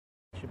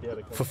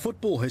For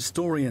football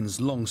historians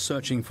long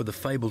searching for the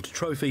fabled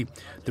trophy,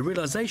 the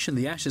realisation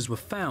the Ashes were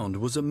found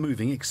was a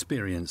moving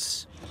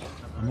experience.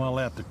 Am I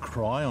allowed to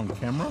cry on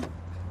camera?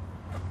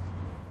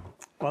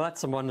 Well,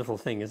 that's a wonderful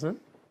thing, isn't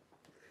it?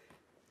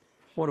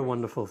 What a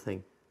wonderful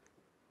thing.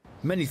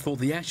 Many thought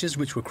the Ashes,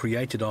 which were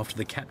created after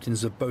the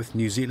captains of both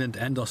New Zealand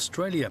and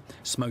Australia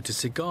smoked a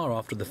cigar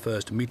after the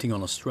first meeting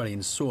on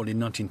Australian soil in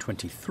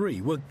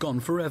 1923, were gone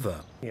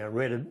forever. I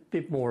read a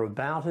bit more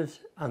about it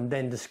and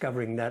then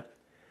discovering that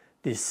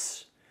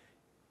this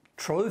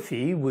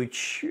trophy,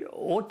 which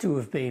ought to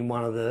have been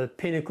one of the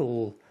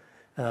pinnacle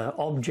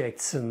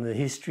objects in the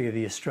history of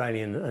the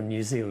Australian and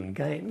New Zealand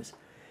games,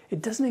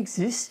 it doesn't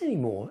exist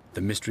anymore.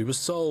 The mystery was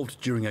solved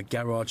during a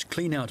garage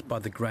clean-out by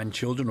the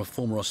grandchildren of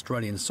former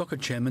Australian soccer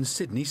chairman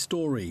Sydney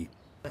Storey.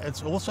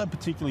 It's also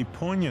particularly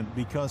poignant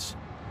because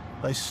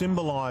they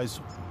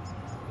symbolise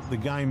the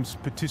game's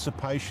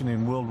participation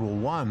in World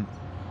War I,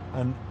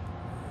 and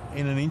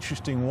in an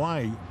interesting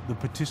way, the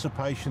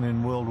participation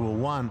in World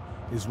War I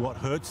is what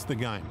hurts the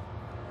game.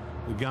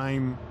 The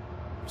game,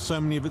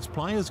 so many of its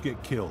players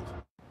get killed.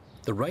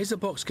 The razor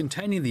box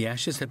containing the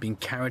Ashes had been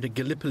carried at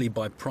Gallipoli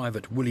by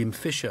Private William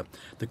Fisher,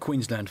 the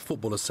Queensland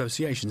Football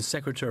Association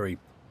secretary.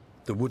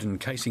 The wooden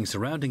casing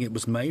surrounding it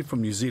was made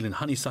from New Zealand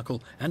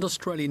honeysuckle and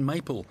Australian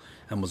maple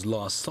and was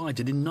last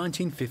sighted in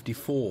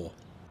 1954.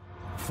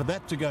 For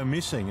that to go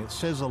missing, it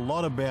says a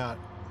lot about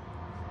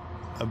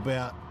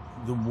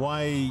the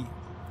way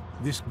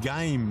this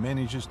game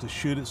manages to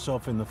shoot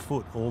itself in the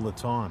foot all the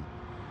time.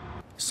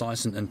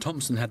 Sison and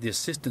Thompson had the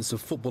assistance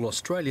of Football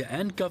Australia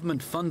and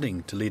government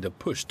funding to lead a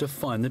push to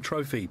find the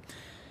trophy.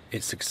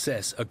 Its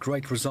success a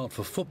great result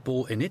for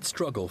football in its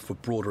struggle for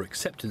broader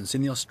acceptance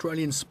in the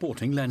Australian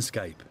sporting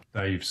landscape.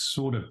 They've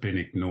sort of been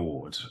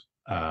ignored,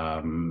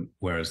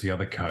 whereas the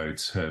other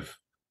codes have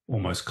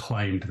almost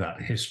claimed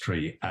that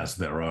history as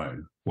their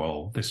own.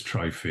 Well, this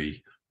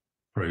trophy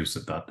proves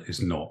that that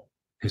is not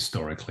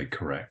historically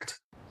correct.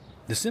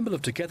 The symbol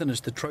of togetherness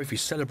the trophy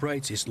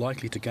celebrates is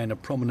likely to gain a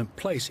prominent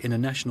place in a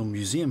national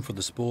museum for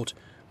the sport,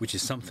 which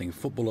is something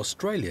Football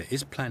Australia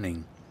is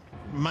planning.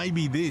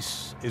 Maybe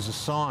this is a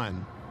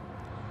sign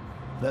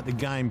that the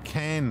game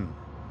can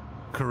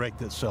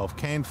correct itself,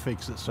 can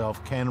fix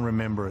itself, can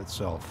remember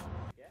itself.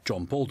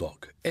 John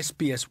Baldock,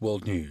 SBS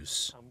World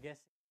News.